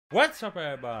What's up,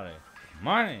 everybody?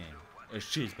 My name is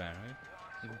Cheesebellamy.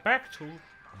 Welcome back to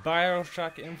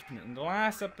Bioshock Infinite. In the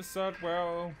last episode,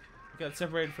 well, we got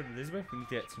separated from Elizabeth. We need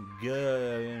to get some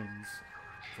guns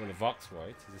for the Vox,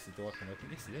 right? Is this the door I can open?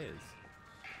 Yes, it is.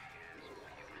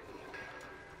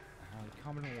 I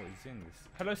can't remember what he's in this.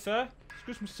 Hello, sir.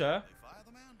 Excuse me, sir. They fire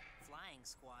the man? Flying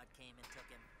squad came and took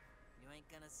him. You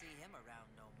ain't gonna see him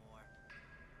around no more.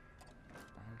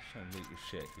 I'm just gonna loot your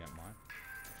shit if you don't mind.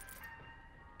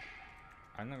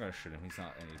 I'm not gonna shoot him. He's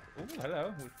not any. Oh,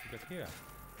 hello. What we got here?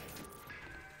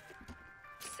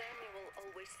 Samuel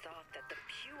always thought that the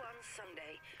pew on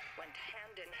Sunday went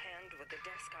hand in hand with the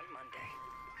desk on Monday.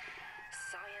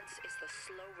 Science is the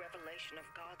slow revelation of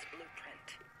God's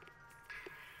blueprint.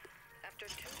 After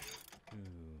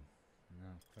Ooh.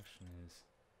 Now, the question is.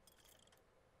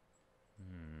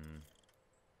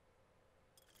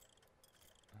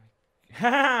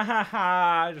 Ha ha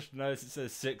ha! I just noticed it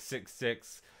says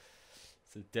 666.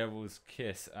 It's the devil's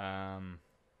kiss.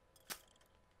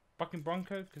 Bucking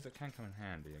Bronco? Because it can come in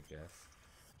handy, I guess.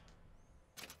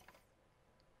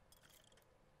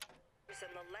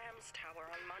 in the Lamb's Tower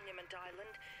on Monument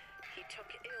Island, he took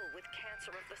ill with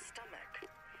cancer of the stomach.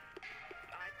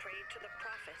 I prayed to the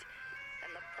prophet,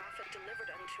 and the prophet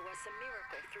delivered unto us a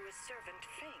miracle through his servant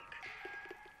Fink.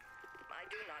 I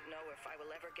do not know if I will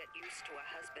ever get used to a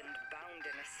husband bound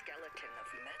in a skeleton of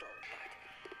metal, but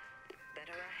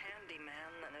better a handy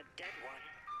man than a dead one.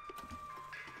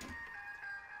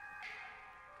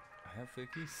 I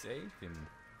think he saved him.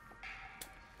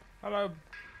 Hello.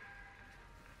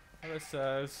 Hello,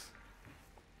 sirs.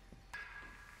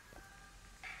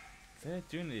 They're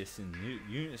doing this in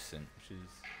unison, which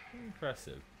is pretty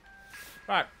impressive.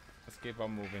 Right, let's keep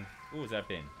on moving. Oh, is that a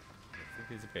bin? I think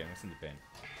there's a bin. What's in the bin?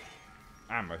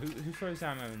 Ammo. Who throws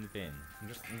ammo in the bin? I'm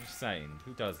just saying.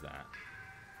 Who does that?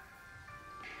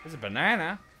 There's a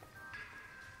banana.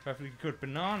 Perfectly good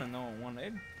banana. No one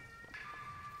wanted.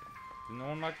 Does no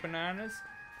one like bananas?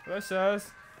 Hello,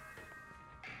 sirs.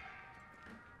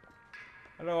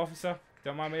 Hello, officer.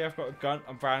 Don't mind me. I've got a gun.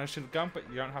 I'm brandishing the gun, but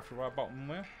you don't have to worry about me.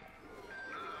 No,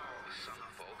 some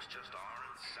folks just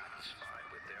aren't satisfied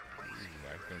with their place.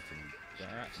 Right, going to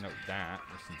that. No, that.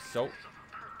 With some salt. There's a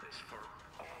purpose for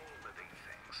all living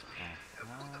things. The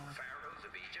pharaohs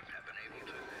of Egypt have been able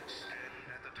to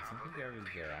stand at the top of their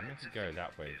there. I'm going to go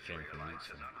that way. Israelites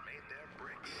have not made their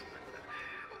bricks.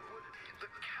 The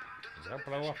captains Does that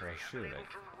blow up or I shoot it?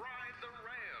 to ride the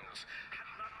rails had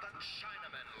not the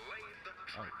Chinamen laid the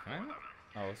track Okay. for them.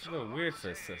 Oh, it's a little weird for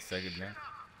a second there.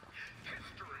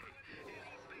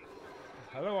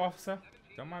 Hello, officer.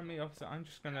 Don't mind me, officer. I'm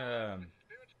just gonna.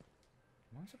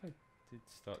 What if I did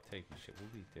start taking shit? What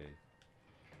would we do?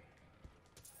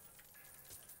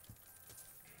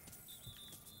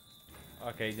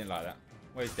 Okay, he didn't like that.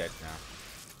 Well, he's dead now.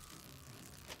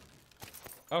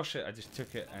 Oh shit! I just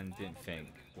took it and didn't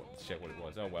think what it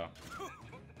was. Oh well.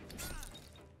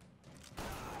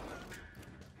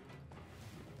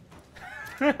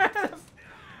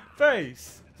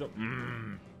 Face. So,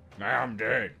 now I'm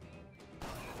dead.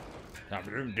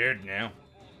 I'm dead now.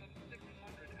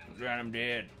 I'm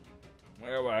dead.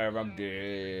 Wherever I'm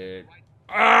dead.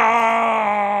 Ah!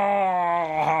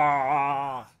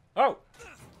 Oh!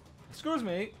 Excuse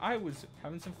me. I was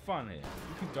having some fun here.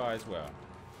 You can die as well.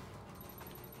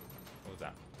 What was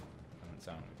that? Doesn't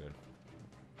sound good.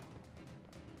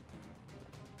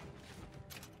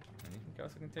 Anything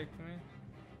else I can take from here?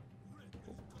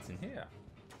 What's in here?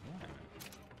 Yeah.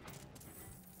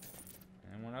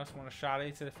 Anyone else want a shot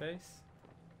to the face?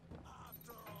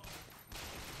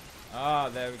 Ah,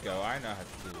 there we go. I know how to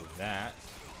deal with that.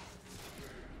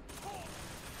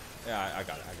 Yeah, I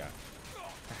got it.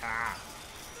 Ha!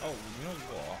 Oh, you know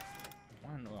what?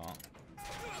 Why not?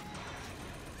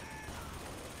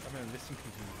 I mean, this one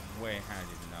can be way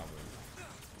handy than that one.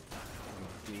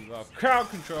 Do crowd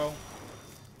control.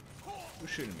 Who's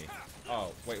shooting me?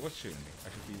 Oh, wait, what's shooting me? I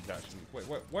should use that. Wait,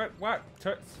 what?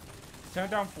 Turn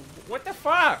down for what the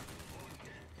fuck?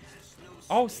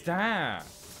 Oh, stab.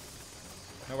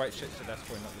 No, wait, shit, so that's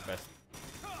probably not the best.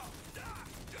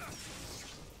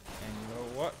 And you know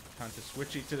what? Time to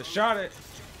switch it to the shot it.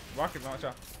 Rocket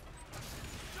launcher.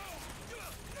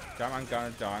 Damn, I'm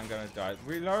gonna die.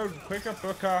 Reload, quicker,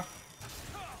 booker.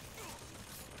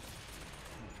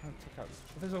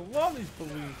 There's a lot of these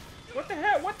balloons. What the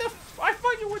hell? What the f— I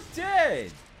thought you were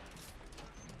dead!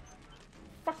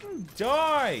 Fucking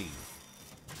die!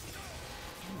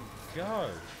 Oh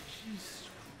God. Jesus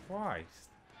Christ.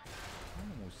 I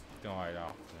almost died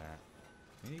after that.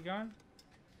 Minigun?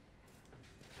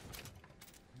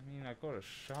 I mean, I got a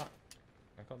shot.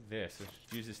 I got this.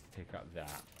 Let's use this to take out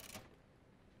that.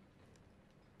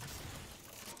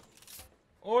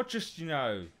 Or just, you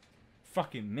know,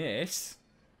 fucking miss.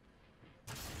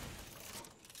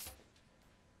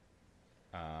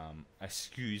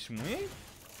 Excuse me?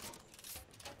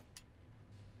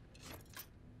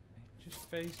 Just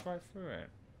phased right through it.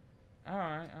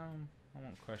 Alright, I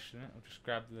won't question it. I'll just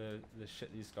grab the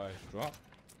shit these guys drop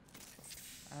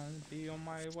and be on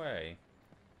my way.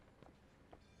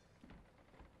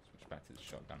 Switch back to the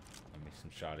shotgun. Give me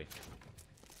some shotty.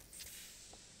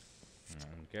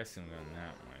 I'm guessing I'm going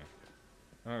that way.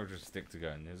 I'll just stick to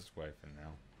going this way for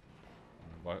now.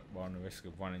 On the risk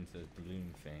of running into the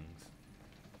balloon things.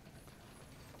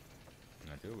 What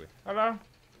can I deal with? Hello?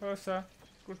 Hello, sir.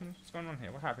 Excuse me. What's going on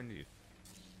here? What happened to you?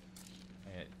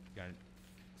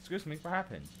 Excuse me, what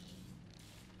happened?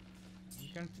 Are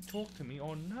you going to talk to me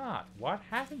or not? What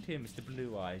happened here, Mr.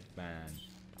 Blue-Eyed Man?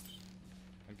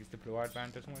 I guess the Blue-Eyed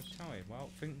Man doesn't want to tell me. Well,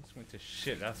 things went to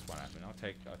shit, that's what happened. I'll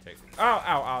take it. Oh,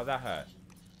 ow, ow, that hurt.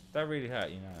 That really hurt,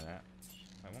 you know that.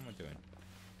 Wait, what am I doing?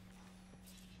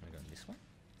 Am I going this way?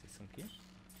 Is this some here?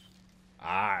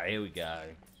 Ah, here we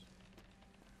go.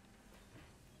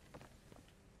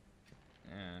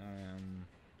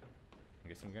 I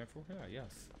guess I'm going for here,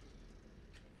 yes.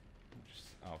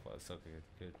 Oh, that's so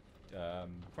good.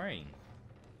 Brain.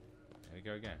 There we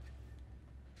go again.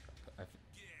 Get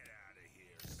out of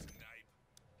here, snipe.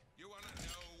 You want to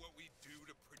know what we do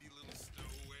to pretty little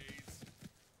stowaways?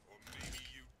 Or maybe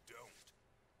you don't.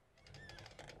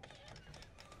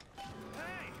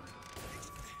 Hey!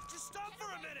 Just stop for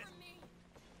a minute!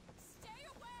 Stay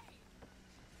away!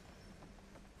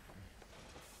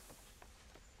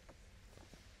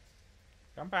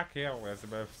 Come back here,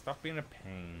 Elizabeth. Stop being a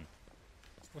pain.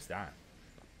 What's that?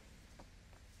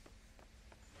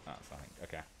 Oh, something.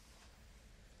 Okay.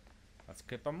 Let's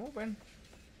keep on moving.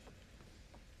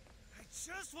 I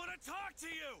just want to talk to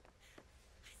you!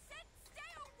 I said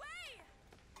stay away!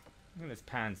 Look at this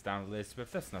pants down,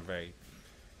 Elizabeth. That's not very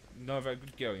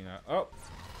good girl, you know. Oh!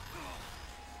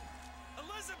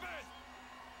 Elizabeth!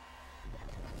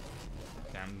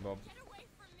 Damn, Bob. Get away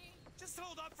from me! Just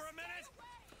hold up for a minute! Away!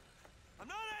 I'm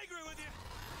not angry with you!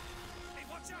 Hey,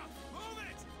 watch out! Move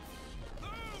it!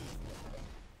 Move!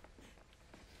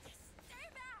 Stay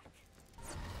back!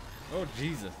 Oh,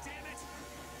 Jesus. Damn it!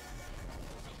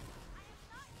 I am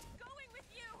not going with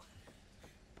you!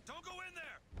 Don't go in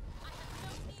there! I have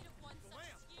no need of one such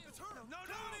as you! It's her! No,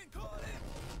 no! Call it in!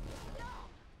 No!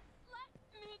 Let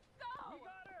me go! We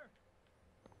got her!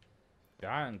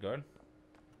 Dying good.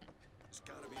 There's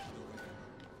gotta be another way.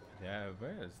 Yeah,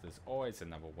 there is. There's always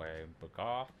another way,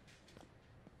 Bakar.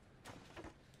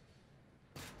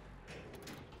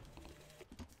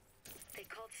 They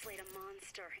called Slade a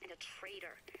monster and a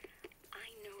traitor.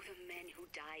 I know the men who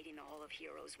died in All of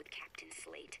Heroes with Captain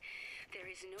Slate. There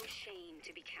is no shame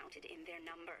to be counted in their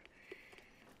number.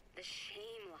 The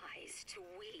shame lies to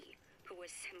we who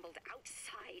assembled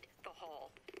outside the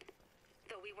hall.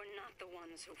 Though we were not the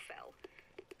ones who fell,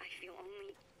 I feel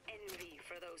only envy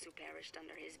for those who perished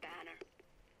under his banner.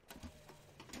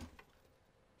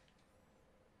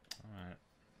 Alright.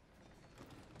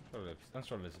 I'm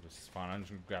sure Elizabeth is fine. I'm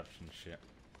just gonna grab some shit.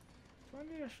 Do I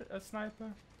need a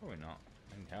sniper? Probably not.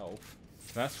 I need health.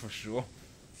 That's for sure.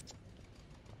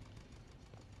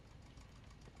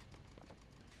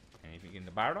 Anything in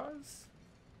the barrels?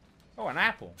 Oh, an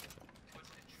apple.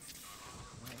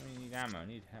 I need ammo. I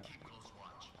need help.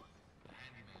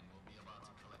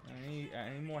 I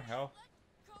need more health.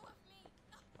 Let go of me!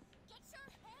 Get your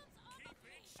hands off of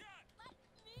me! Let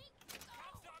me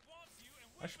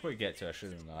go! I should probably get to her,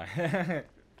 shouldn't I?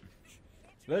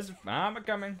 Liz, I'm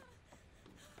coming.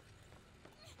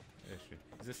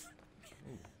 Is this?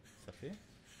 Ooh, stuff here?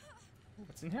 Ooh,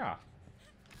 what's in here?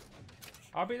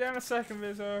 I'll be there in a second,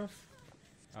 Reserve.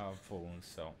 Oh, fallen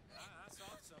salt. I saw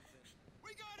something.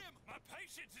 We got him! My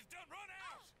patience is done run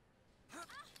out!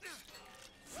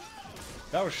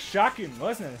 That was shocking,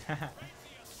 wasn't it?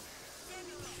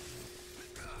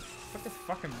 What the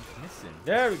fuck am I missing?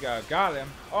 There we go, got him.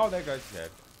 Oh, there goes his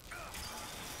head.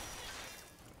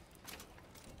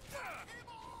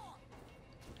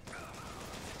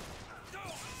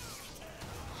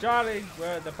 Charlie,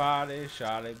 where the body?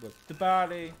 Charlie, with the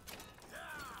body?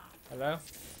 Hello?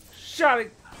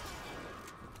 Charlie!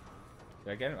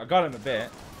 Did I get him? I got him a bit.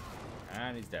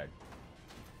 And he's dead.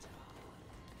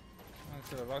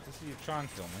 I'd like to see you try and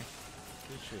kill me.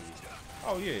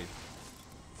 Oh, you.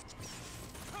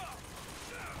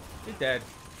 You're dead.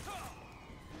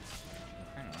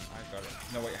 Hang on, I got it.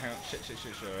 No, wait, hang on. Shit.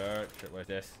 Shit, where's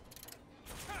this?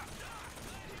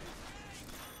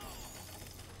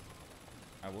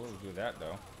 I will do that,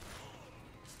 though.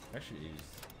 Actually,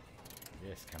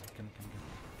 Yes, come on, come on, come on.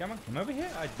 Come on, come over here.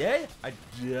 I dare you. I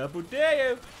double dare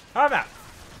you. How about?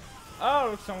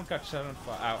 Oh, someone got shot on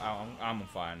fire. Ow, ow, I'm on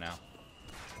fire now.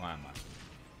 Why am I?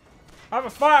 I have a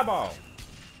fireball.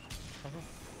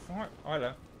 Oh,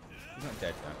 hello. He's not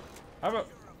dead though. How about?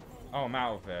 Oh, I'm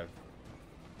out of there.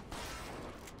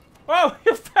 Oh,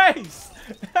 your face!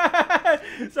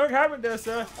 Something happened there,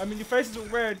 sir. I mean, your face is all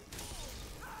red.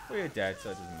 Well, you're dead, so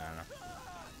it doesn't matter.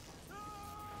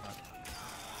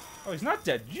 Oh, he's not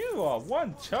dead. You are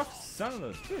one tough son of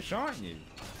a bitch, aren't you?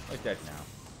 Oh, he's dead now.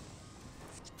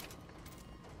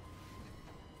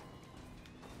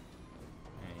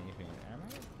 Anything ammo?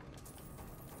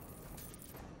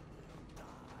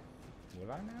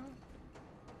 Will I now?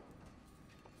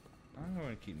 I'm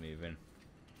going to keep moving.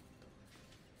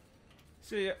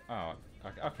 See ya. Oh,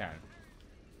 I can.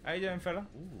 How you doing, fella?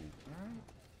 Ooh, right.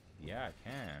 Yeah, I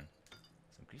can. So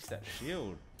increase that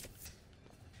shield.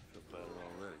 Feel better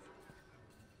already.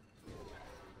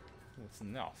 What's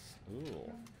this?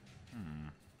 Ooh.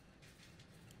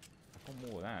 I've got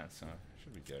more of that, so it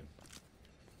should be good.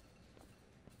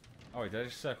 Oh, wait, did I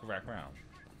just circle back around?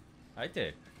 I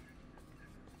did.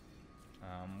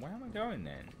 Where am I going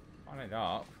then? On it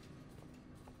up.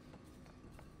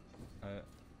 I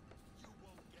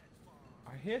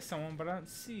hear someone, but I don't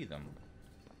see them.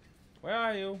 Where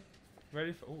are you?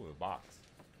 Ready for? Oh, a box.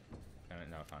 No,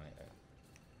 I found it.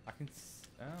 I can.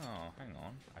 Oh, hang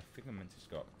on. I think I meant to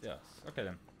just go. Yes. Okay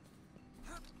then.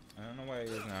 I don't know where it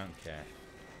is, and I don't care.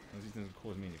 As it doesn't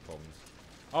cause me any problems.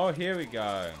 Oh, here we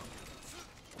go.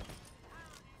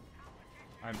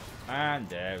 And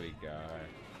there we go.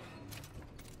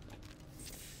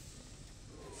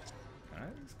 Can I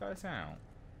let these guys out?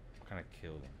 Can I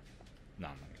kill them? No,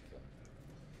 I'm not gonna kill them.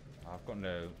 I've got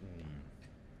no.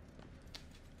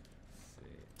 Let's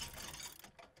see.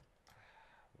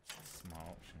 What's the smart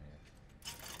option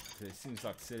here? It seems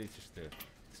like silly just to.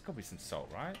 There's gotta be some salt,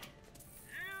 right?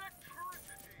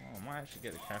 Oh, I might actually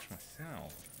get the cash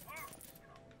myself.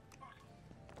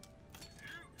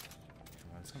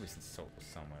 Well, there's gonna be some salt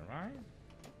somewhere, right?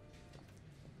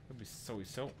 There'll be salty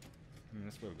salt. I mean,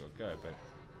 that's where we've got to go, but.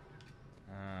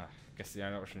 I guess the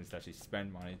only option is to actually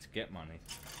spend money to get money.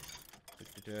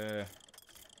 There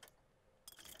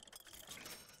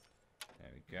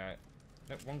we go.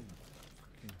 That one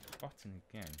fucking button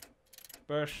again.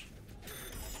 Bush.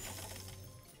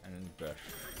 And then bush.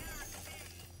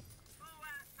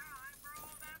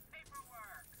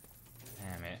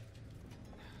 Damn it.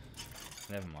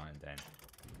 Never mind then.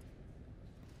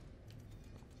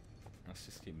 Let's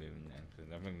just keep moving then, because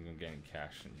I don't think we're going to get any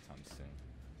cash anytime soon.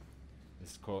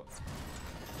 This is caught.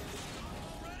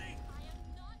 Ready? I am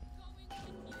not going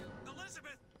with you.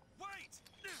 Elizabeth, wait!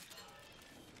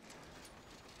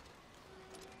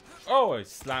 Oh, I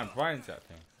slammed right into that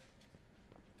thing.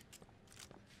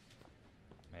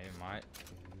 Maybe it might.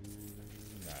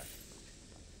 Ooh, no.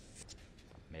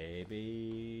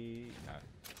 Maybe. No.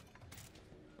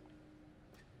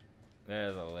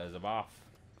 There's Elizabeth.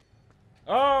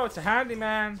 Oh, it's a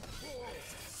handyman.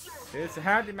 It's a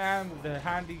handyman with the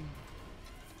handy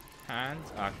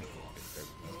hands. I can fix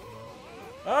everything.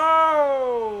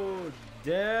 Oh,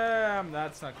 damn.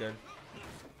 That's not good.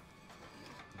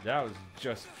 That was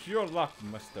just pure luck,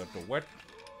 Mr. DeWitt.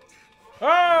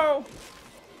 Oh!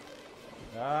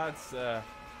 That's, oh,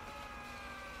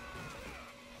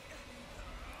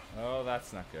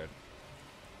 that's not good.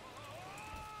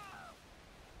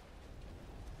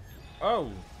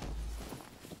 Oh!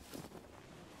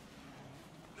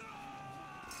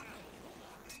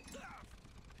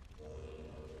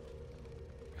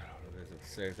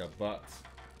 Saved our butts.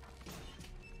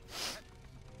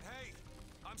 Hey,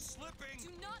 I'm slipping. Do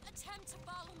not attempt to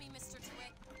follow me, Mr.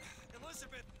 DeWitt.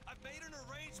 Elizabeth, I've made an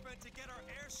arrangement to get our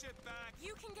airship back.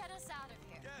 You can get us out of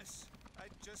here. Yes, I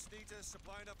just need to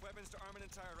supply enough weapons to arm an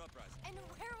entire uprising. And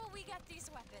where will we get these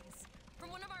weapons?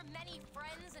 From one of our many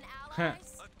friends and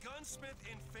allies? A gunsmith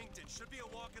in Finkton should be a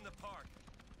walk in the park.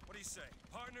 What do you say,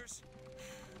 partners?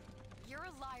 You're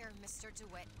a liar, Mr.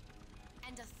 DeWitt.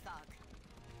 And a thug.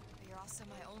 But you're also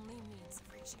my only means of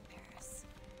reaching Paris.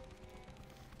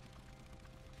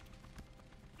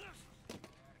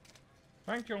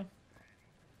 Thank you.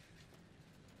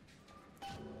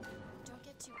 Don't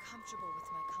get too comfortable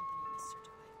with my company, Mr.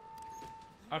 DeWitt.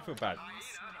 I feel bad.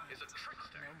 Hyena is a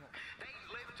trickster. They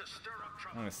live to stir up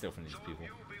trouble. I'm gonna steal from these people.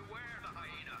 You beware the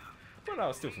hyena. But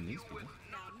I'll steal from these people.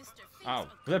 Now, Mr. Fink, Oh,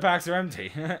 the packs are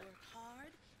empty. work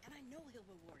hard, and I know he'll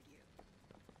reward you.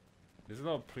 There's a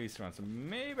lot of police around, so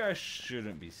maybe I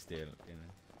shouldn't be stealing.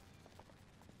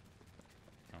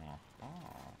 Uh-huh. Oh,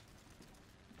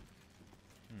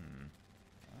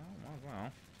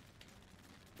 well.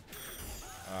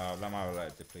 That might have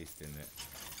let the police, didn't it?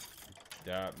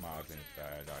 That might have been a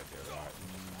bad idea, right?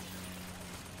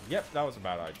 Yep, that was a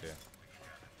bad idea.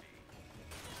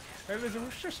 Hey, listen,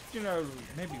 let's just, you know,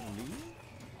 maybe leave.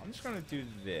 I'm just gonna do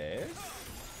this.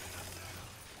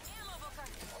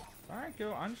 Alright,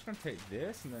 cool. I'm just gonna take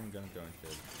this and then I'm gonna go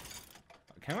into.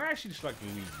 Can we actually just like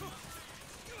leave?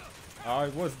 Oh,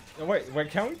 it was. Oh, wait,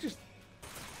 can we just.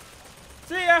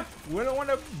 See ya! We don't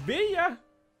wanna be ya!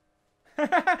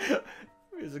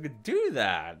 We just could do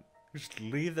that. Just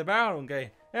leave the battle and go,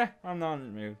 yeah, I'm not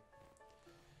in the mood.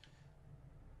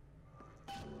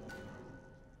 That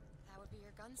would be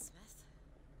your gunsmith.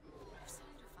 We're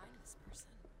starting to find this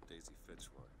person. Daisy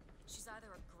Fitzroy. She's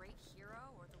either a great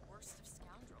hero or the worst of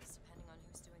scoundrels, depending on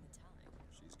who's doing the telling.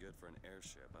 She's good for an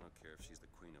airship. I don't care if she's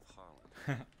the Queen of Holland.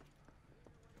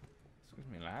 Excuse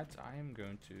me, lads. I am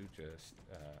going to just.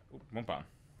 One button.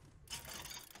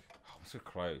 Oh, I'm so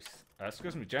close.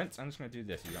 Excuse me, gents. I'm just going to do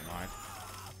this. You don't mind?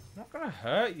 I'm not going to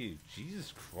hurt you.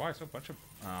 Jesus Christ. A bunch of.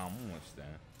 I'm almost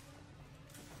there.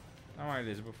 Alright,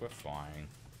 Elizabeth. We're fine.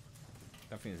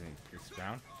 Don't think there's any this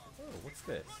round. Oh, what's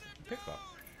this? Pick up.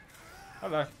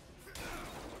 Hello.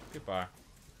 Goodbye.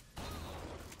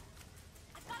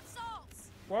 I've got salts!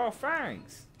 Well,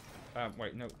 thanks.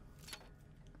 Wait, no. You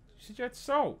said you had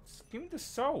salts. Give me the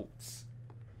salts.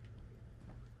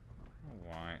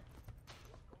 Alright.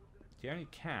 Do you have any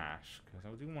cash? Because I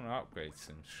do want to upgrade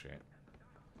some shit.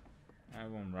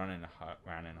 Everyone ran in a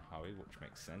hurry, which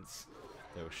makes sense.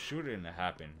 They were shooting to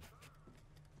happen.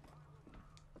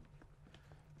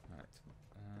 Right.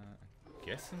 I'm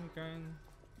guessing we're going.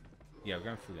 Yeah, we're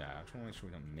going through that. I just want to make sure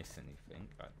we don't miss anything.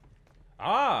 But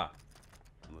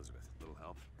Elizabeth, little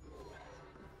help?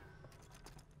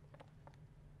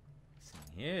 what's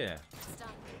in here? It's done.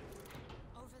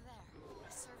 Over there,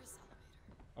 a service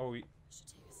elevator. Oh, we. Should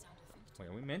take us down to 50. Wait,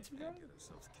 are we meant to be going? Get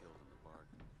ourselves killed in the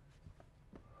bargain.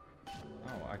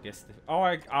 Oh, I guess.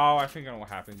 I think I know what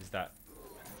happened is that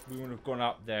we would have gone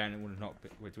up there and it would have not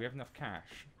been. Wait, do we have enough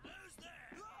cash?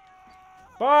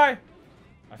 Bye!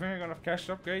 I think I got enough cash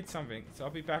to upgrade something, so I'll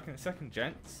be back in a second,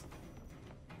 gents.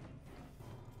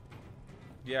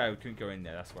 Yeah, we couldn't go in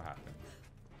there, that's what happened.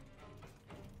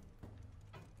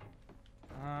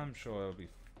 I'm sure it'll be.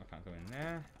 I can't go in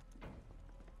there.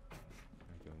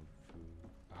 Go through.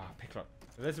 Pick up.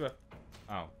 Elizabeth!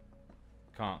 Oh.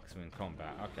 Can't because we're in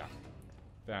combat. Okay.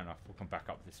 Fair enough, we'll come back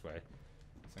up this way.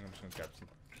 So I'm just going to grab some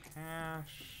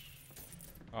cash.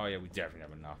 Oh, yeah, we definitely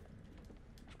have enough.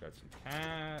 Let's grab some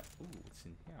cash. Ooh, what's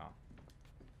in here?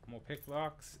 More pick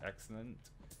locks. Excellent.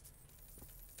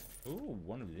 Ooh,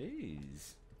 one of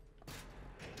these.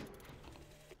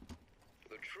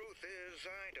 The truth is,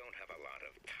 I don't have a lot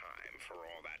of time for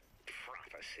all that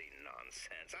prophecy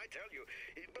nonsense. I tell you,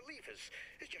 belief is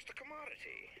just a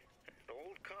commodity.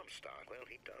 Old Comstock, well,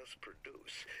 he does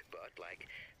produce, but like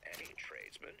any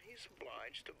tradesman, he's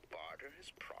obliged to barter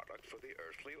his product for the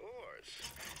earthly ores.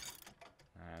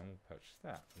 And we'll purchase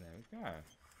that. There we go.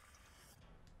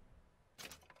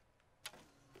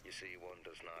 You see, one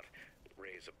does not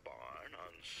raise a barn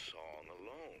on song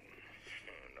alone.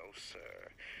 No, sir.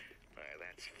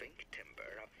 That's Fink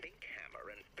timber, a Fink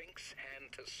hammer, and Fink's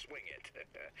hand to swing it.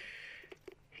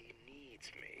 He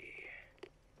needs me,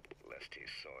 lest he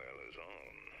soil his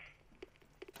own.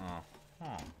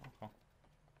 Okay.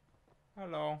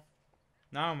 Hello.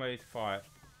 Now I'm ready to fight.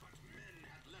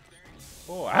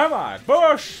 Oh, am I?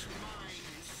 Bush!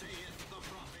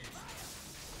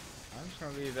 I'm just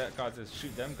gonna leave that guy to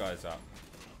shoot them guys up.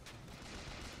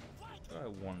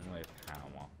 Go one way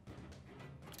power.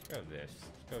 Go this.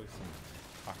 Go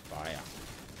some fire.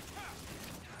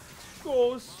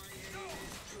 Scores!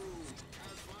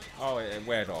 Oh, it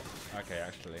weared off. Okay,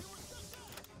 actually.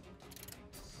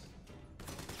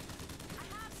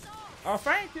 Oh,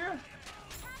 thank you!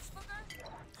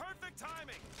 Perfect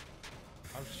timing!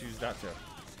 I'll just use that to.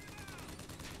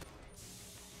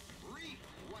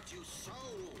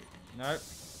 Nope.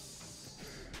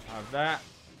 Have that.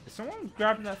 Is someone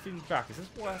grabbing that thing back? Is this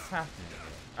what's happening?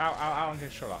 Ow, ow, ow, I'm getting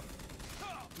shot up.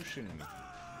 Who's shooting me?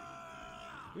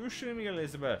 Who's shooting me,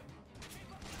 Elizabeth?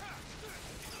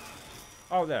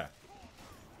 Oh, there.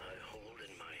 I hold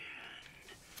in my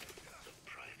hand the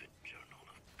private journal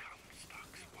of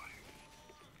Comstock's wife.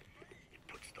 It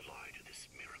puts the lie to this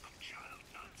miracle child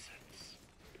nonsense.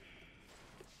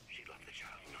 She loved the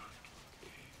child not.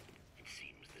 It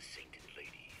seems the sainted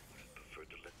lady would have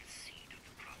preferred to let the seed of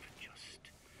the prophet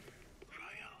just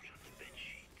cry out on the bed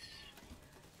sheets.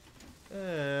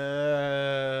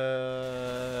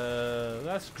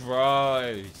 That's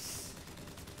gross.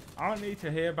 I don't need to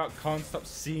hear about Comstock's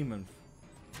semen.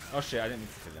 Oh shit, I didn't mean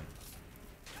to kill him.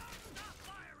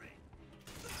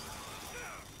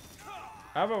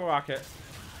 I have a rocket.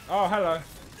 Oh, hello.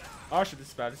 Oh shit, this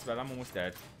is bad. This is bad. I'm almost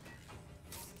dead.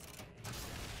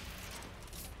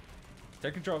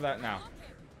 Take control of that now.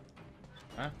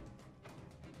 Huh?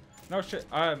 No shit.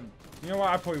 You know what?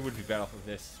 I probably would be better off with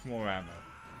this. More ammo.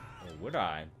 Or would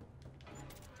I?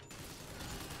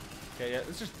 Okay, yeah,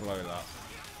 let's just blow it up.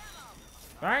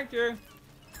 Thank you.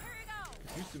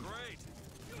 Use some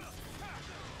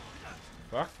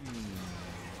fucking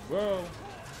whoa.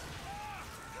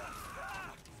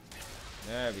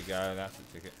 There we go. That's the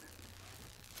ticket.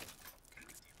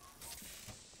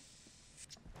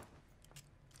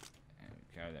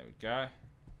 There we go.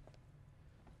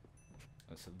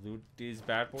 Let's loot these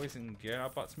bad boys and get our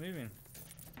butts moving.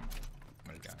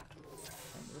 Where'd it go?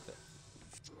 With it.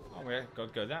 Oh, we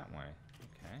gotta go that way.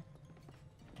 Okay.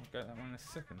 I'll go that one in a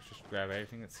second. Let's just grab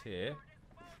everything that's here.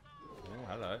 Oh,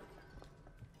 hello.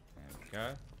 There we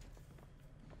go.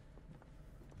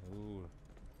 Ooh.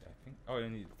 I think. Oh, you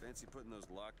need. Fancy putting those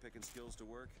lock-picking skills to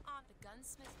work? On to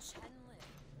Gunsmith Chen Lin,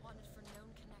 wanted for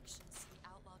known connections to the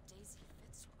outlaw Daisy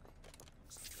Fitzroy.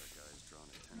 Looks like that guy's drawn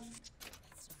attention.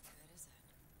 That's not good, is it?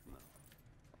 No.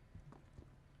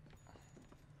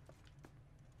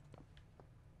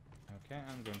 Okay,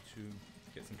 I'm going to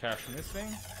get some cash from this thing.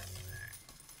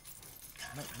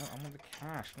 No, I want the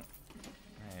cash. No.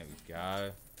 There we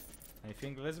go.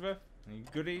 Anything, Elizabeth? Any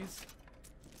goodies?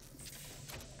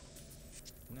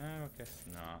 No, I guess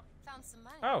not. Found some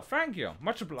money. Oh, thank you.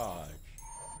 Much obliged.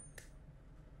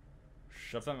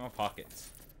 Shove that in my pockets.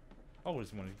 Oh,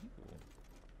 there's one of you.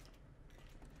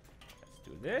 Let's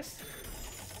do this.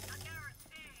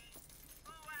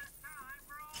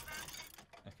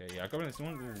 Okay, yeah, I got this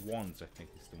one of the wands, I think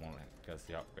is the one that does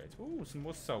the upgrades. Ooh, some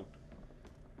more salt.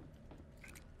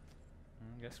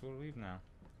 I guess we'll leave now.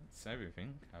 That's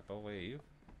everything, I believe.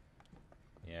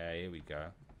 Yeah, here we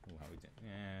go. Ooh, how we do?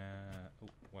 Yeah.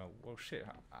 Oh, well, shit.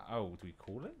 Oh, do we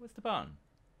call it? Where's the button?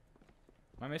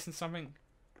 Am I missing something?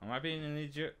 Am I being an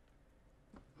idiot?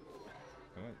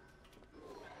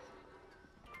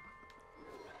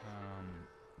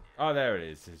 Oh, there it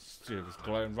is. It was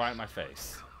glowing right in my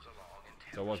face.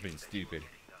 So I was being stupid.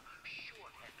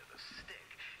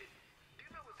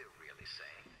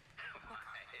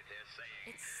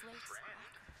 It's Slate's locker.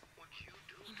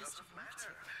 He must have moved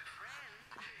here.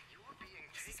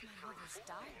 This is my mother's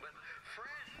diary.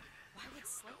 Why would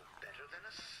Slate have it?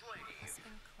 My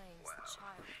husband claims the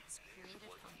child was created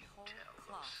from whole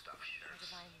cloth by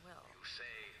divine will.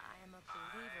 I am a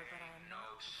believer, but I am not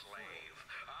a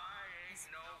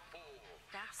fool.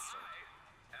 This bastard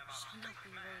shall not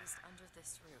be raised under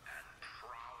this roof. My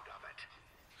mother.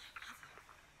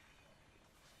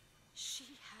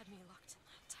 She had me locked in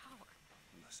that tower.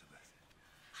 Elizabeth.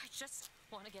 I just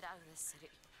want to get out of this city.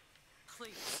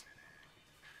 Please.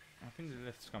 I think the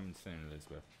lift's coming soon,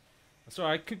 Elizabeth.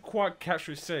 Sorry, I couldn't quite catch what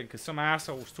you said because some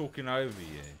asshole was talking over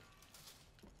you.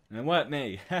 And it weren't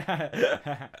me. Greetings.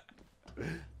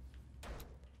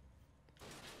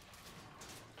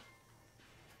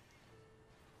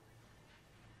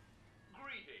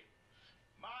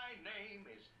 My name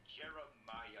is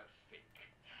Jeremiah Fick,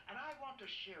 and I want to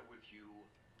share with you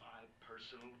my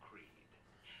personal creed.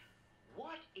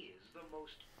 What is the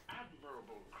most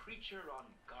admirable creature on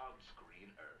God's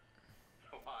green earth?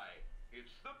 Why,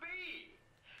 it's the bee.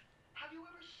 Have you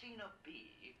ever seen a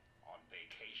bee on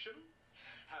vacation?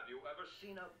 Have you ever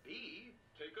seen a bee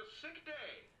take a sick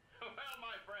day? Well,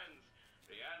 my friends,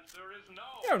 the answer is no.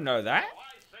 You don't know that. So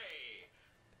I say,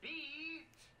 be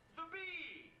the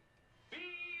bee.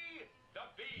 Be the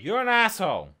bee. You're an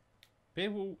asshole.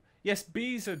 People. Yes,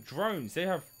 bees are drones. They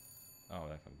have. Oh,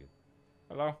 that's not good.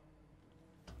 Hello.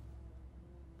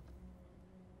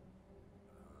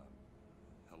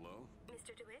 Hello?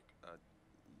 Mr. DeWitt?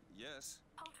 Yes?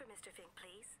 Hold for Mr. Fink,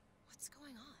 please. What's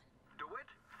going on? DeWitt,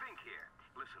 Fink here.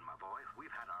 Listen, my boy,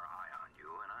 we've had our eye on you,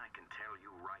 and I can tell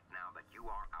you right now that you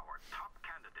are our top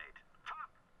candidate. Top!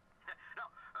 Now,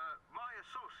 my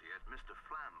associate, Mr.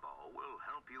 Flambeau, will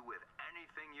help you with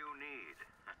anything you need.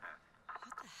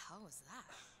 What the hell was that?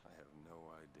 I have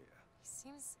no idea. He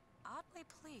seems oddly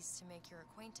pleased to make your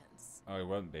acquaintance. Oh, he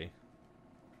won't be.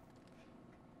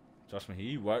 Trust me,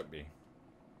 he won't be.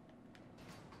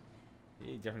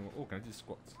 He definitely won't. Oh, can I do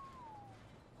squats?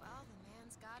 Well, the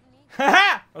man's got an ego.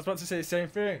 Haha! I was about to say the same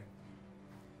thing.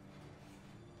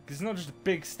 Because it's not just a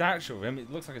big statue of him,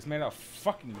 it looks like it's made out of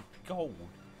fucking gold.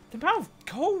 The amount of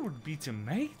gold would be to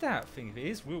make that thing if it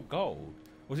is real gold.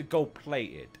 Or was it gold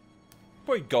plated?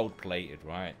 Probably gold plated,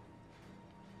 right?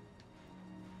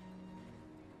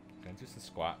 Gonna do some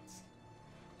squats.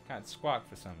 Can't squat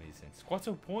for some reason. Squats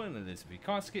are pointless this week.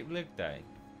 Can't skip leg day.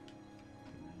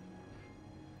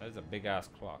 That is a big ass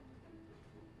clock.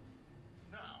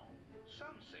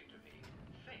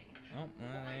 Oh,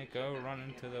 there you go,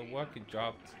 running to the working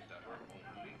job.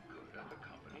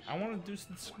 I want to do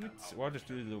some squits. Well, I'll just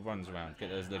do the runs around, get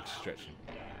those legs stretching.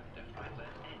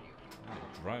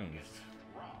 Oh, drones.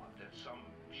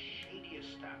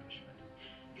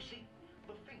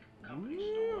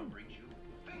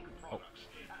 Oh.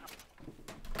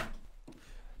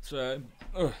 So,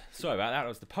 sorry about that. That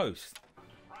was the post.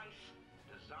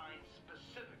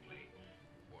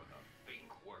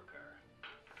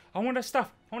 I want that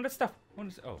stuff. I want that stuff. I want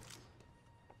this. Oh.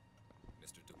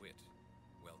 Mr. DeWitt,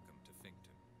 welcome to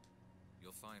Finkton.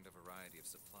 You'll find a variety of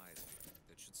supplies here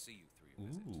that should see you through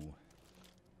your visit. Ooh.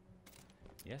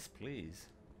 Yes, please.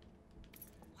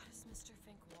 What does Mr.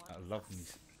 Fink want? I love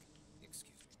these.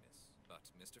 Excuse me, miss, but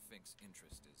Mr. Fink's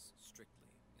interest is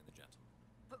strictly in the gentleman.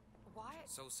 But why?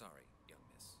 So sorry, young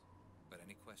miss, but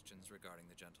any questions regarding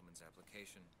the gentleman's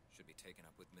application should be taken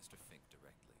up with Mr. Fink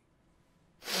directly.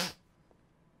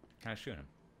 Can I shoot him?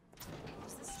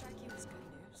 Does this strike you as good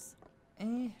news?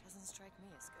 Eh. Doesn't strike me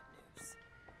as good news.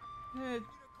 Eh.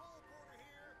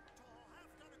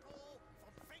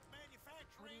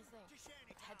 What do you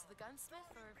think? Head to the gunsmith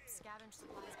or scavenge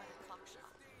supplies by the clock shop?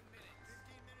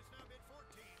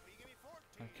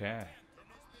 Okay.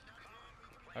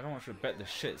 I don't want you to bet the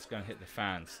shit's gonna hit the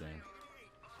fan soon.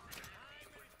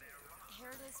 Here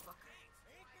it is, Booker.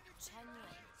 Chen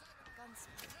Yin,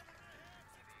 gunsmith.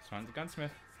 Let's find the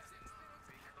gunsmith.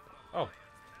 Oh.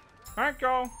 Thank you.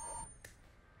 I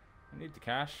need the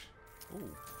cash.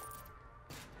 Ooh.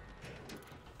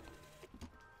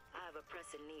 I have a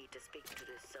pressing need to speak to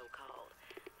this so-called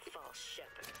false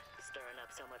shepherd stirring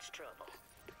up so much trouble.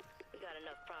 We got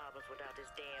enough problems without this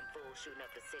damn fool shooting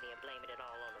up the city and blaming it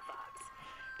all on the Fox.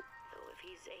 Though if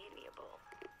he's amiable,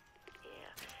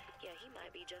 yeah, he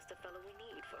might be just the fellow we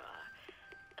need for our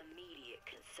immediate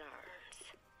concerns.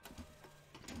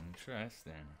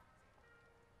 Interesting.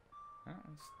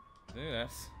 Let's do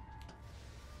this.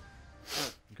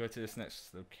 Go to this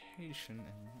next location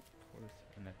and record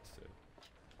an episode.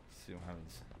 See what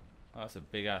happens. Oh, that's a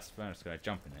big ass furnace. Can I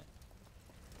jump in it?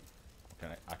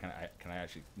 Can I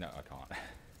actually? No, I can't.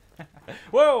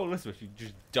 Whoa, Elizabeth, you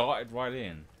just darted right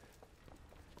in.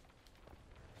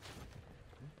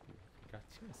 Got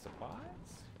you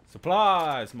supplies?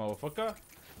 Supplies, motherfucker.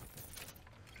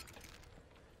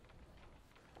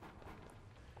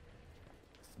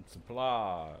 Some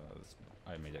supplies.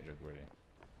 I made that joke already.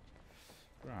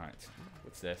 Right,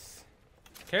 what's this?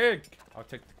 Keg! I'll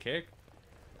take the keg.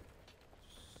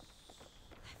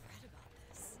 I've read about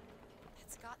this.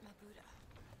 It's got Mabuddha.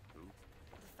 Who?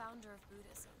 The founder of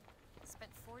Buddhism.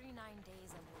 Spent 49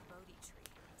 days under a Bodhi tree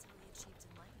until he achieved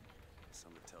enlightenment.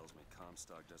 Something tells me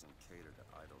Comstock doesn't cater to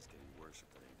idols getting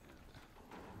worshipped that ain't him.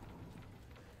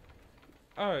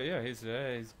 Oh yeah,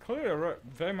 he's clearly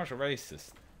very much a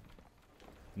racist.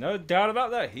 No doubt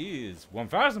about that. He is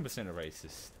 1000% a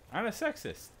racist and a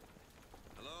sexist.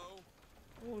 Hello?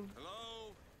 Well,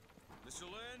 Hello? Mr.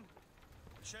 Lin?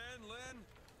 Chen, Lin?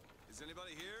 Is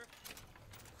anybody here?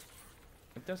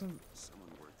 it doesn't. Someone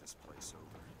worked this place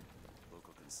over.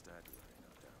 Local constabulary, no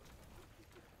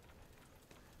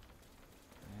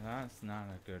doubt. That's not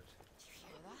a good. Do you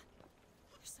hear that?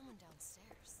 There's someone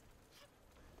downstairs.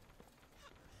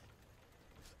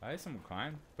 That is someone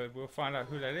crying, but we'll find out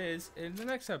who that is in the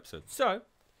next episode. So,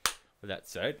 with that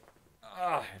said,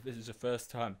 if this is your first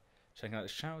time checking out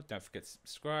this channel, don't forget to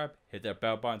subscribe, hit that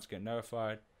bell button to get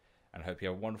notified, and I hope you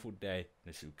have a wonderful day.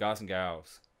 And this is guys and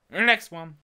gals in the next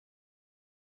one.